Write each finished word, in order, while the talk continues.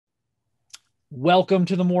Welcome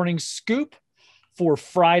to the Morning Scoop for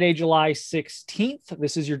Friday, July 16th.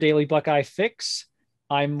 This is your daily Buckeye fix.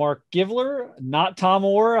 I'm Marc Givler, not Tom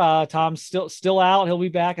Orr. Tom's still out. He'll be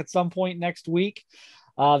back at some point next week.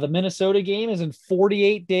 The Minnesota game is in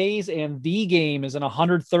 48 days, and the game is in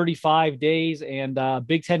 135 days. And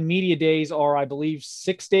Big Ten Media Days are, I believe,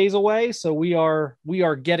 6 days away. So we are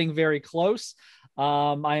getting very close.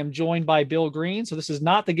 I am joined by Bill Greene. So this is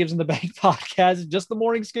not the Gives in the Bank podcast, just the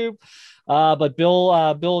Morning Scoop. But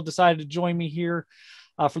Bill decided to join me here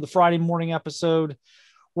for the Friday morning episode.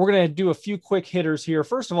 We're going to do a few quick hitters here.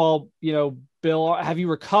 First of all, Bill, have you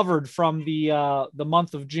recovered from the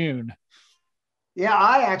month of June? Yeah,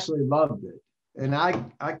 I actually loved it. And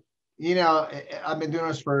I've been doing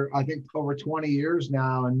this for, I think, over 20 years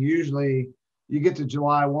now. And usually you get to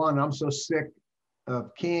July 1, I'm so sick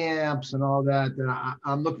of camps and all that,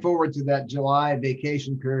 I'm looking forward to that July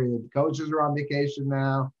vacation period. The coaches are on vacation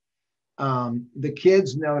now. The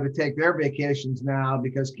kids know to take their vacations now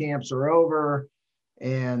because camps are over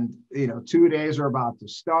and, 2 days are about to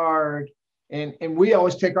start. And we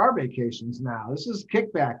always take our vacations now. This is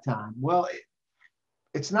kickback time. Well,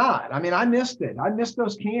 it's not. I mean, I missed it. I missed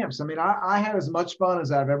those camps. I mean, I had as much fun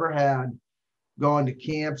as I've ever had going to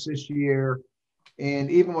camps this year.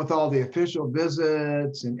 And even with all the official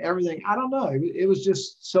visits and everything, I don't know. It was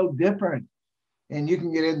just so different. And you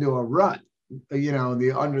can get into a rut,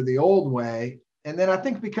 under the old way. And then I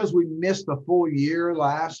think because we missed the full year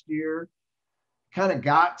last year, kind of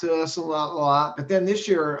got to us a lot. But then this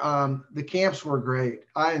year, the camps were great.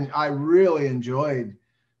 I really enjoyed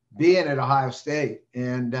being at Ohio State.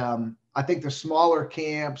 And I think the smaller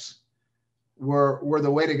camps were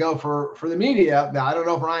the way to go for the media. Now, I don't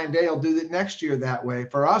know if Ryan Day will do it next year that way.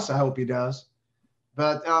 For us, I hope he does.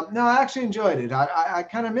 But no, I actually enjoyed it. I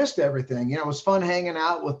kind of missed everything. It was fun hanging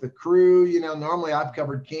out with the crew. Normally I've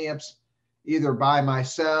covered camps either by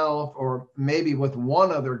myself or maybe with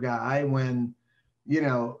one other guy when,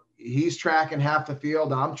 he's tracking half the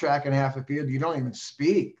field, I'm tracking half the field. You don't even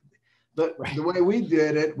speak. But right. The way we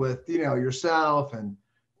did it with, yourself and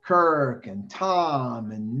Kirk and Tom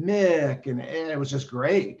and Mick, and it was just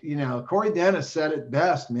great. Corey Dennis said it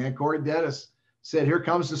best, man. Corey Dennis said, "Here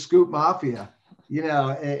comes the Scoop Mafia."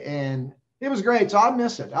 And it was great. So I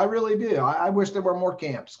miss it. I really do. I wish there were more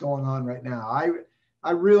camps going on right now.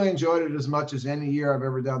 I really enjoyed it as much as any year I've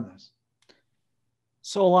ever done this.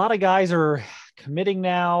 So a lot of guys are committing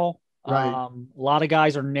now. Right. A lot of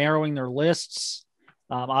guys are narrowing their lists.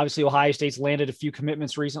 Obviously, Ohio State's landed a few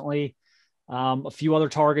commitments recently. A few other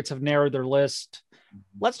targets have narrowed their list.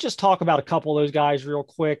 Let's just talk about a couple of those guys real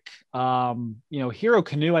quick. Hero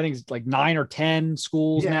Canoe, I think it's like 9 or 10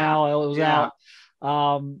 schools now. It was out.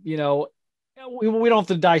 We don't have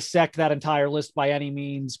to dissect that entire list by any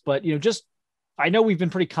means, but, I know we've been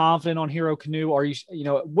pretty confident on Hero Canoe. Are you,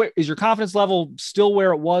 is your confidence level still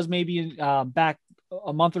where it was maybe back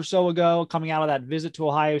a month or so ago coming out of that visit to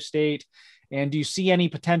Ohio State? And do you see any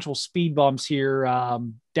potential speed bumps here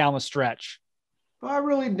down the stretch? Well, I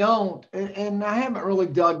really don't. And I haven't really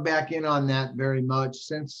dug back in on that very much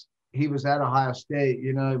since he was at Ohio State.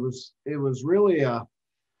 It was really a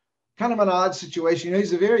kind of an odd situation.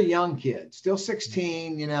 He's a very young kid, still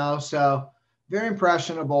 16, so very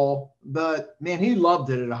impressionable. But, man, he loved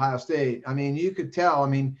it at Ohio State. I mean, you could tell. I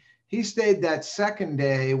mean, he stayed that second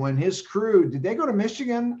day when his crew, did they go to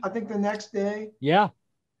Michigan, I think, the next day? Yeah.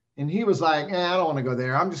 And he was like, I don't want to go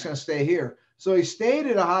there. I'm just going to stay here. So he stayed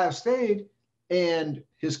at Ohio State, and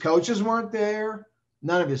his coaches weren't there.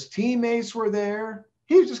 None of his teammates were there.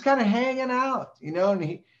 He was just kind of hanging out,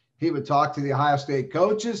 and he would talk to the Ohio State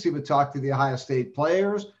coaches. He would talk to the Ohio State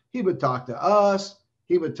players. He would talk to us.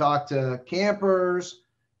 He would talk to campers.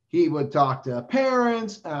 He would talk to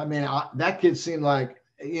parents. I mean, that kid seemed like,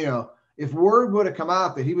 if word would have come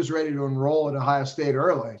out that he was ready to enroll at Ohio State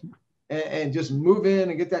early and just move in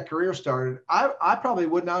and get that career started, I probably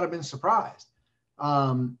would not have been surprised.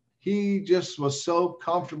 He just was so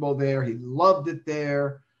comfortable there. He loved it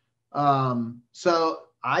there. So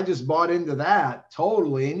I just bought into that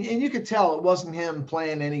totally. And you could tell it wasn't him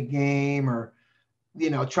playing any game or,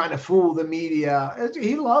 trying to fool the media.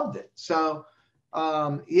 He loved it. So,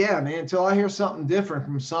 man, until I hear something different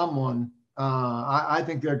from someone, I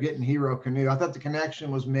think they're getting Hero Canoe. I thought the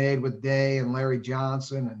connection was made with Day and Larry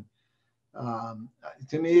Johnson. And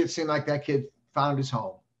to me, it seemed like that kid found his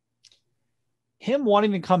home. Him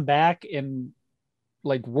wanting to come back and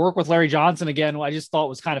work with Larry Johnson again, I just thought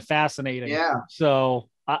was kind of fascinating. Yeah. So,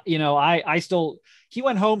 he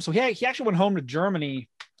went home. So he actually went home to Germany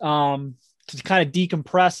to kind of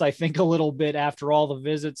decompress, I think, a little bit after all the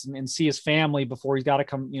visits and see his family before he's got to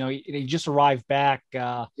come. He just arrived back.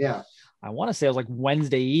 I want to say it was like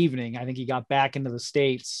Wednesday evening. I think he got back into the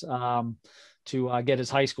States to get his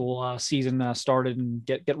high school season started and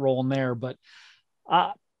get rolling there. But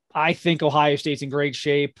I think Ohio State's in great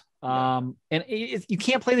shape. And you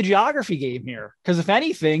can't play the geography game here because if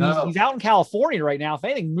anything, he's out in California right now. If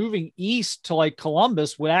anything, moving east to like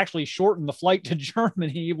Columbus would actually shorten the flight to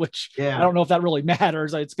Germany, which I don't know if that really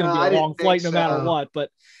matters. It's going to be a long flight no matter what,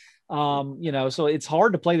 but so it's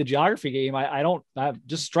hard to play the geography game. That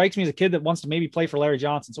just strikes me as a kid that wants to maybe play for Larry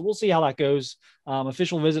Johnson. So we'll see how that goes.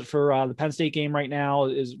 Official visit for the Penn State game right now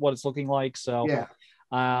is what it's looking like. So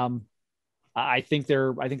I think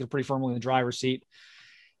they're pretty firmly in the driver's seat.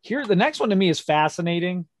 Here, the next one to me is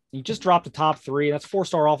fascinating. You just dropped the top 3. That's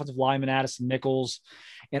 4-star offensive lineman Addison Nichols.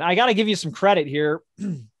 And I got to give you some credit here.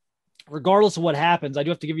 Regardless of what happens, I do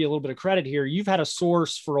have to give you a little bit of credit here. You've had a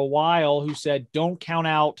source for a while who said, don't count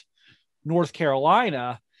out North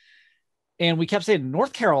Carolina. And we kept saying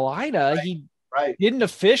North Carolina, he didn't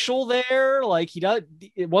official there. Like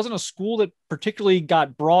it wasn't a school that particularly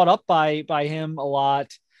got brought up by him a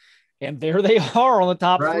lot. And there they are on the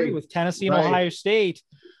top 3 with Tennessee and Ohio State.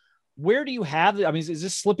 Where do you have it? I mean, is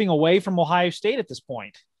this slipping away from Ohio State at this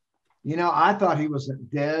point? I thought he was a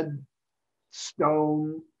dead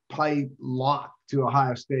stone pipe lock to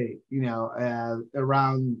Ohio State,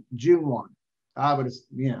 around June 1. I would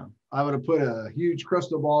have put a huge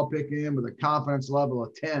crystal ball pick in with a confidence level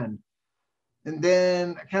of 10. And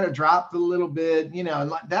then I kind of dropped a little bit,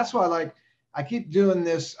 and that's why I keep doing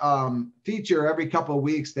this feature every couple of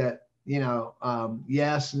weeks that,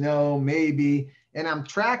 yes, no, maybe. And I'm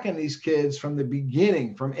tracking these kids from the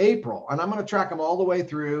beginning, from April, and I'm going to track them all the way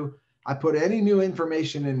through. I put any new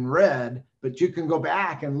information in red, but you can go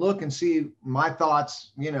back and look and see my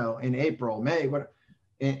thoughts, in April, May,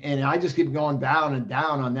 and I just keep going down and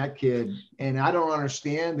down on that kid. And I don't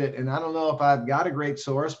understand it. And I don't know if I've got a great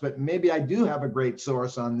source, but maybe I do have a great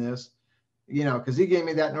source on this, because he gave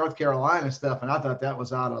me that North Carolina stuff. And I thought that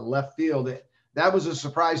was out of left field. That was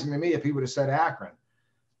surprising to me if he would have said Akron.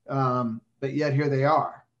 But yet here they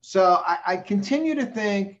are. So I continue to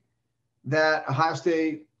think that Ohio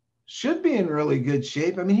State should be in really good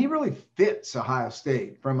shape. I mean, he really fits Ohio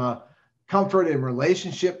State from a comfort and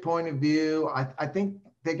relationship point of view. I think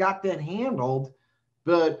they got that handled,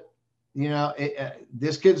 but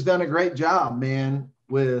this kid's done a great job, man,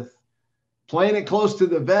 with playing it close to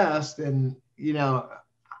the vest. And,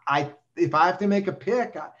 if I have to make a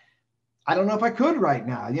pick, I don't know if I could right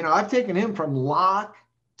now. I've taken him from lock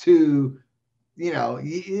to,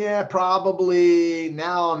 probably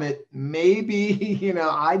now I'm at maybe,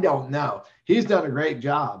 I don't know. He's done a great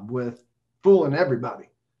job with fooling everybody.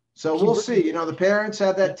 So we'll see. The parents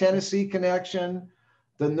have that Tennessee connection.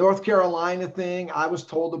 The North Carolina thing I was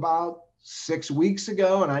told about 6 weeks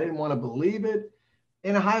ago, and I didn't want to believe it.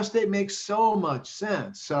 And Ohio State makes so much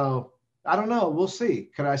sense. So I don't know. We'll see.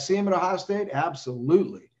 Could I see him at Ohio State?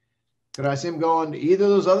 Absolutely. Could I see him going to either of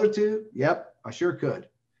those other two? Yep, I sure could.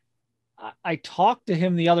 I talked to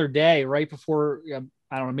him the other day, right before,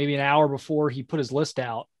 I don't know, maybe an hour before he put his list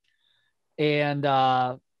out. And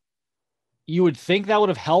you would think that would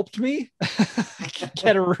have helped me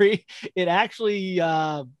get a read. It actually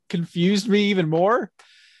confused me even more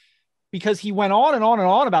because he went on and on and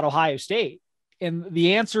on about Ohio State. And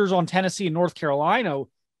the answers on Tennessee and North Carolina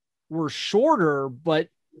were shorter, but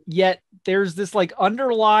yet there's this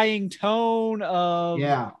underlying tone of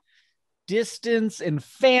distance and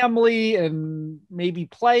family and maybe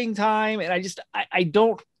playing time. And I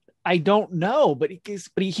don't know, but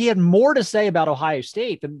he had more to say about Ohio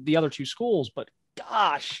State than the other two schools. But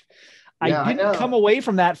gosh, I didn't come away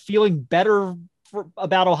from that feeling better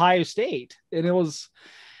about Ohio State. And it was,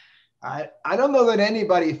 I don't know that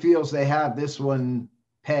anybody feels they have this one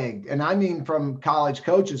pegged. And I mean, from college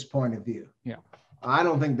coaches' point of view, I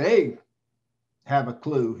don't think they have a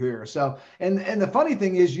clue here. So, and the funny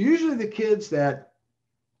thing is usually the kids that,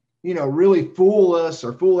 really fool us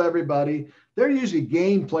or fool everybody, they're usually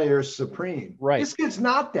game players supreme. Right. This kid's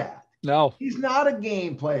not that. No, he's not a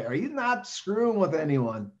game player. He's not screwing with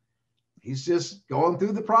anyone. He's just going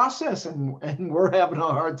through the process and we're having a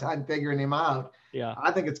hard time figuring him out. Yeah.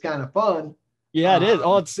 I think it's kind of fun. Yeah, it is.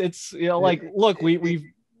 Oh, it's, look,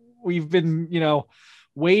 we've been,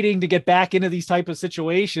 waiting to get back into these type of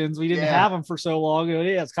situations. We didn't have them for so long. It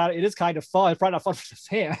is kind of fun. It's probably not fun for the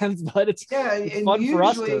fans, but it's fun for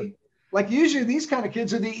us to. Usually these kind of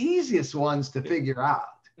kids are the easiest ones to figure out.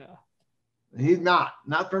 Yeah. He's not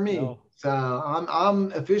for me. No. So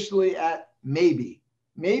I'm officially at maybe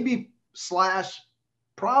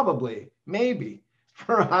 / probably maybe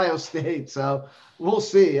for Ohio State. So we'll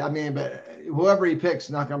see. I mean, but whoever he picks is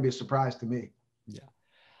not going to be a surprise to me.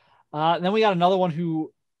 Then we got another one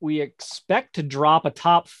who we expect to drop a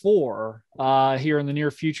top 4 here in the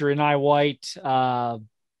near future. Enai White,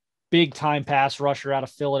 big time pass rusher out of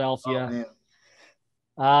Philadelphia. Oh,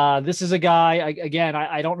 man. This is a guy,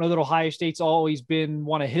 I don't know that Ohio State's always been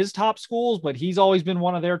one of his top schools, but he's always been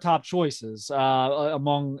one of their top choices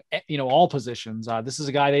among, all positions. This is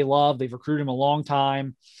a guy they love. They've recruited him a long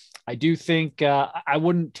time. I do think I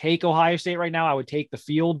wouldn't take Ohio State right now. I would take the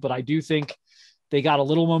field, but I do think they got a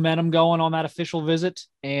little momentum going on that official visit.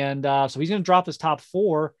 And so he's going to drop his top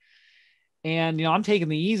 4. And, I'm taking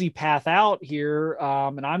the easy path out here.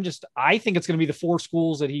 And I think it's going to be the 4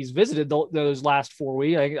 schools that he's visited those last 4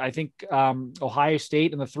 weeks. I think Ohio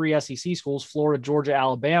State and the 3 SEC schools, Florida, Georgia,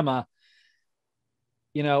 Alabama,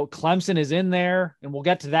 Clemson is in there, and we'll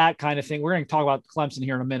get to that kind of thing. We're going to talk about Clemson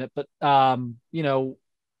here in a minute, but,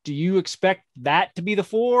 do you expect that to be the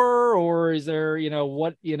 4, or is there,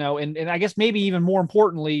 and I guess maybe even more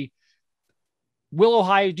importantly,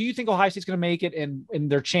 do you think Ohio State's going to make it and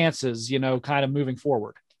their chances, kind of moving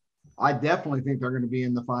forward? I definitely think they're going to be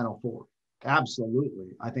in the Final Four.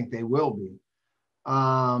 Absolutely. I think they will be.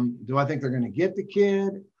 Do I think they're going to get the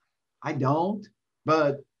kid? I don't,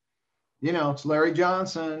 but it's Larry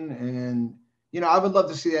Johnson, and, I would love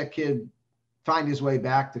to see that kid find his way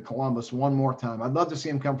back to Columbus one more time. I'd love to see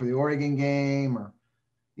him come for the Oregon game or,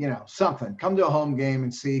 something. Come to a home game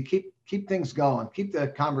and see, keep things going, keep the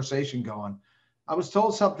conversation going. I was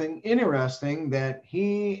told something interesting that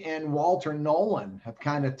he and Walter Nolan have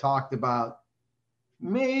kind of talked about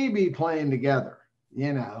maybe playing together,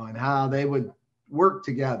 and how they would work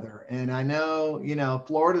together. And I know,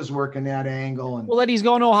 Florida's working that angle. And well, that he's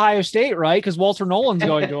going to Ohio State, right? Because Walter Nolan's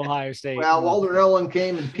going to Ohio State. Well, Walter Nolan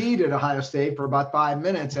came and peed at Ohio State for about 5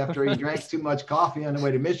 minutes after he drank too much coffee on the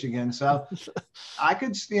way to Michigan. So I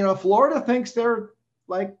could, Florida thinks they're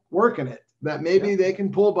like working it, that maybe they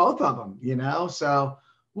can pull both of them, so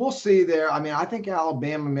we'll see there. I mean, I think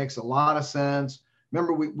Alabama makes a lot of sense.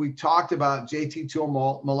 Remember, we talked about JT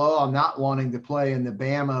Tuimoloau not wanting to play in the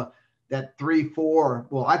Bama, that 3-4.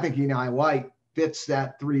 Well, I think Enai White fits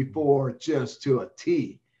that 3-4 just to a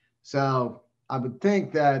T. So I would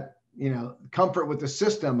think that, comfort with the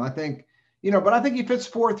system, I think, but I think he fits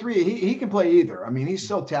 4-3. He can play either. I mean, he's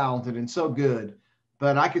so talented and so good,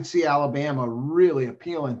 but I could see Alabama really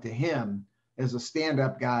appealing to him as a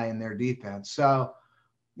stand-up guy in their defense. So,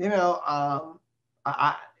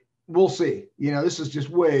 we'll see. This is just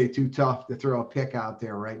way too tough to throw a pick out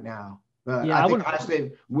there right now. But yeah, I think Ohio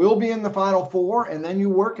State will be in the Final Four, and then you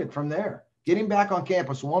work it from there. Get him back on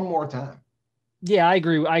campus one more time. Yeah, I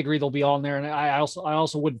agree. They'll be on there, and I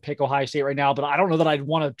also wouldn't pick Ohio State right now. But I don't know that I'd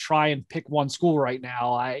want to try and pick one school right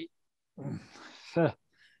now.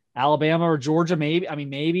 Alabama or Georgia, maybe. I mean,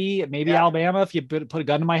 maybe Alabama. If you put a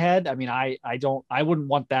gun to my head, I mean, I wouldn't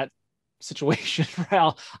want that situation.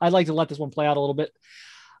 I'd like to let this one play out a little bit.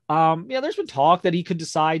 There's been talk that he could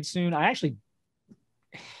decide soon.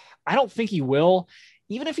 I don't think he will.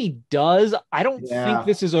 Even if he does, I don't think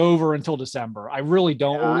this is over until December. I really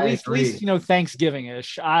don't. Yeah, or at least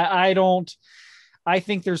Thanksgiving-ish. I don't. I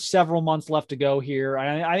think there's several months left to go here.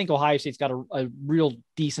 I think Ohio State's got a real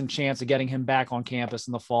decent chance of getting him back on campus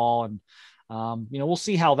in the fall. And, we'll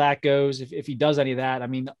see how that goes if he does any of that. I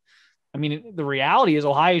mean, the reality is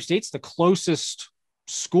Ohio State's the closest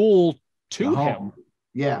school to him.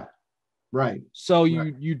 Yeah. Right. So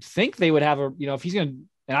you'd think they would have if he's going to,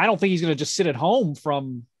 and I don't think he's going to just sit at home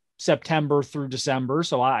from September through December.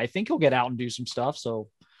 So I think he'll get out and do some stuff. So,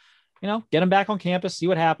 get him back on campus, see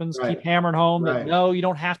what happens, keep hammering home that no, you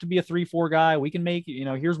don't have to be a 3-4 guy. We can make,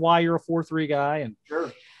 here's why you're a 4-3 guy,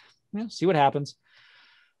 and see what happens.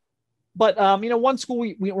 But one school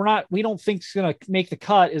we don't think is going to make the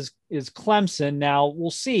cut is Clemson. Now we'll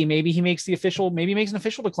see. Maybe he makes an official to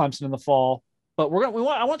Clemson in the fall. But I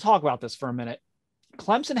want to talk about this for a minute.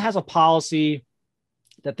 Clemson has a policy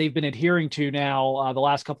that they've been adhering to now the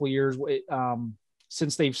last couple of years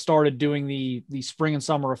since they've started doing the spring and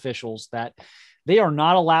summer officials, that they are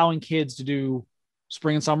not allowing kids to do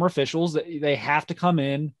spring and summer officials. They have to come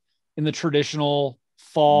in the traditional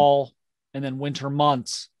fall and then winter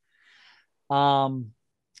months.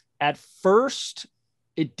 At first,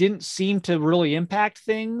 it didn't seem to really impact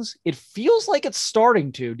things. It feels like it's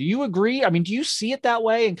starting to. Do you agree? I mean, do you see it that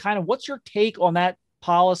way? And kind of what's your take on that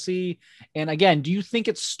policy? And again, do you think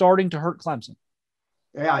it's starting to hurt Clemson?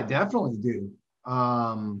 Yeah, I definitely do.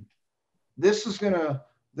 This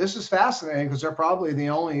is fascinating because they're probably the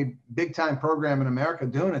only big time program in America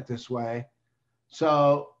doing it this way.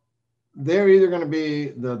 So they're either going to be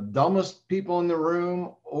the dumbest people in the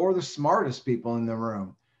room or the smartest people in the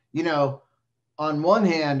room. on one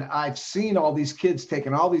hand, I've seen all these kids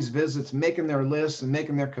taking all these visits, making their lists and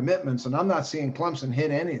making their commitments, and I'm not seeing Clemson hit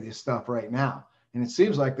any of this stuff right now. And it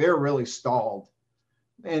seems like they're really stalled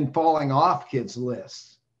and falling off kids'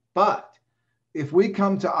 lists. But if we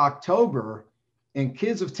come to October and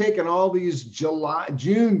kids have taken all these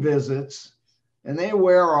June visits and they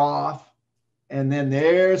wear off, and then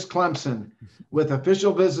there's Clemson with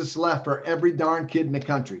official visits left for every darn kid in the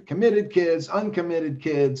country, committed kids, uncommitted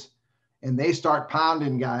kids, and they start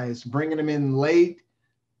pounding guys, bringing them in late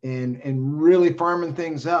and really firming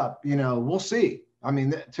things up. We'll see. I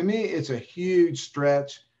mean, to me, it's a huge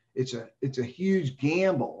stretch. It's a huge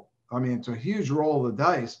gamble. I mean, it's a huge roll of the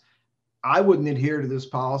dice. I wouldn't adhere to this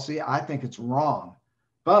policy. I think it's wrong.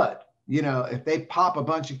 But, if they pop a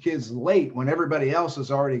bunch of kids late when everybody else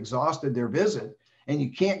has already exhausted their visit and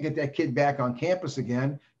you can't get that kid back on campus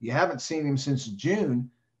again, you haven't seen him since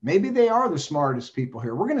June, maybe they are the smartest people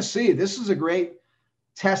here. We're going to see. This is a great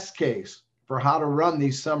test case for how to run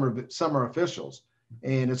these summer officials.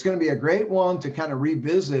 And it's going to be a great one to kind of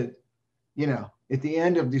revisit, at the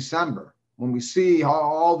end of December when we see how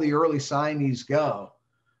all the early signees go.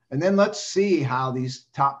 And then let's see how these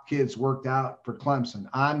top kids worked out for Clemson.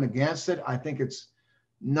 I'm against it. I think it's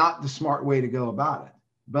not the smart way to go about it.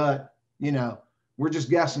 But, we're just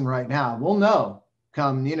guessing right now. We'll know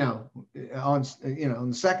come, on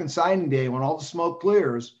the second signing day when all the smoke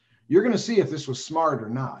clears, you're going to see if this was smart or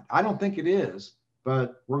not. I don't think it is,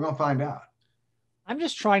 but we're going to find out. I'm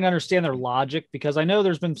just trying to understand their logic because I know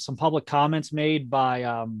there's been some public comments made by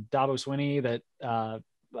Dabo Swinney that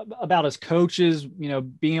about his coaches,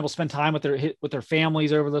 being able to spend time with their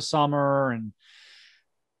families over the summer,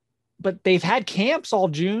 but they've had camps all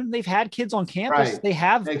June. They've had kids on campus. Right. They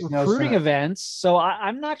have recruiting events. So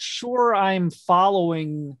I'm not sure I'm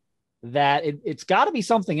following that. It's got to be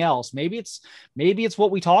something else. Maybe it's what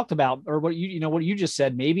we talked about or what what you just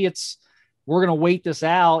said. Maybe it's we're going to wait this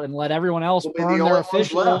out and let everyone else burn their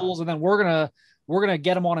officials. And then we're going to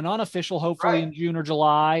get them on an unofficial, hopefully in June or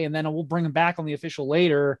July. And then we'll bring them back on the official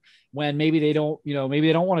later when maybe they don't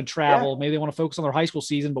want to travel. Yeah. Maybe they want to focus on their high school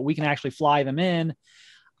season, but we can actually fly them in.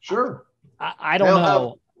 Sure. I don't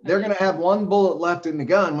know. They're going to have one bullet left in the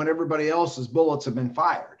gun when everybody else's bullets have been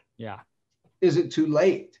fired. Yeah. Is it too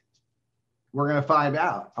late? We're going to find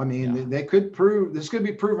out. I mean, this could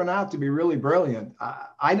be proven out to be really brilliant.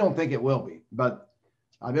 I don't think it will be, but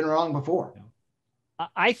I've been wrong before. Yeah.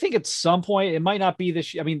 I think at some point it might not be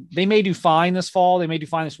this year. I mean, they may do fine this fall. They may do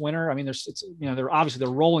fine this winter. I mean, they're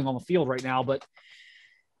rolling on the field right now, but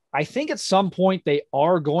I think at some point they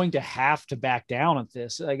are going to have to back down at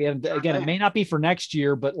this. Again, it may not be for next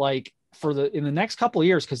year, but like in the next couple of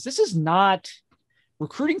years, because this is not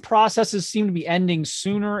recruiting processes seem to be ending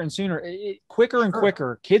sooner and sooner, quicker and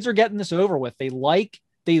quicker. Kids are getting this over with. They like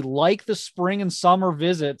the spring and summer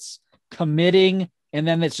visits, committing, and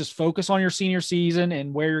then it's just focus on your senior season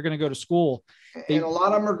and where you're going to go to school. And a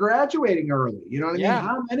lot of them are graduating early. You know what I mean?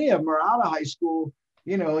 How many of them are out of high school,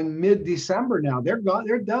 in mid-December now? They're gone.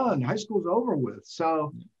 They're done. High school's over with.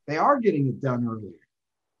 So they are getting it done earlier.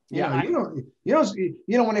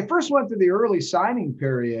 When they first went through the early signing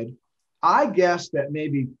period, I guess that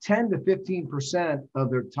maybe 10 to 15%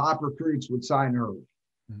 of their top recruits would sign early.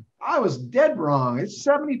 Mm-hmm. I was dead wrong. It's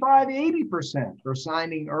 75, 80% are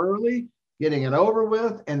signing early, getting it over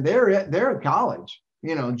with, and they're at college.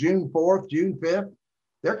 June 4th, June 5th,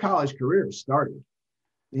 their college careers started.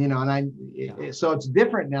 So it's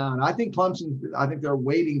different now. And I think they're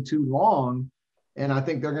waiting too long, and I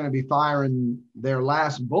think they're going to be firing their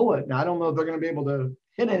last bullet. And I don't know if they're going to be able to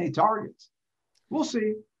hit any targets. We'll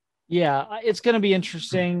see. Yeah, it's going to be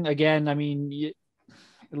interesting. Again, I mean, it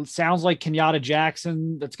sounds like Kenyatta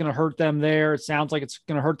Jackson, that's going to hurt them there. It sounds like it's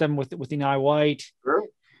going to hurt them with Eni White. Sure.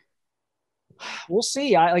 We'll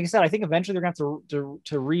see. Like I said, I think eventually they're going to have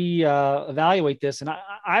to reevaluate this. And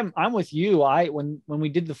I'm with you. When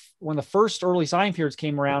the first early signing periods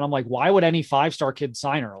came around, I'm like, why would any 5-star kid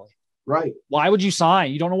sign early? Right. Why would you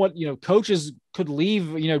sign? You don't know what, coaches could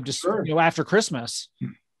leave, after Christmas.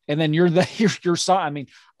 And then you're sign. I mean,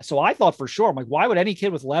 so I thought for sure, I'm like, why would any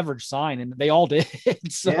kid with leverage sign? And they all did.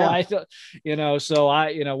 So what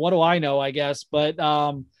do I know, I guess, but,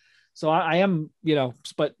 so I am,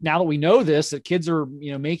 but now that we know this, that kids are,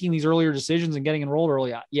 making these earlier decisions and getting enrolled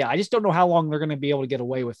early. Yeah. I just don't know how long they're going to be able to get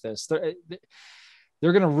away with this. They're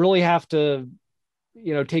going to really have to,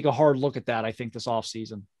 take a hard look at that, I think, this off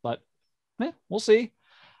season, but we'll see.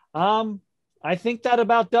 I think that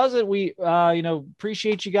about does it. We,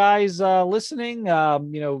 appreciate you guys listening.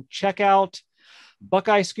 Check out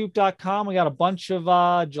BuckeyeScoop.com. We got a bunch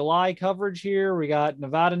of July coverage here. We got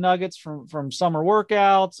Nevada Nuggets from summer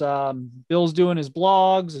workouts. Bill's doing his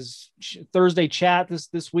blogs. His Thursday chat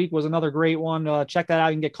this week was another great one. Check that out.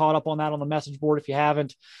 You can get caught up on that on the message board if you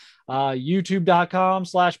haven't.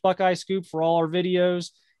 YouTube.com/Buckeye Scoop for all our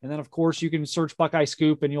videos. And then, of course, you can search Buckeye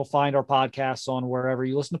Scoop and you'll find our podcasts on wherever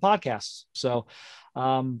you listen to podcasts. So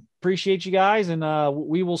appreciate you guys. And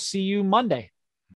we will see you Monday.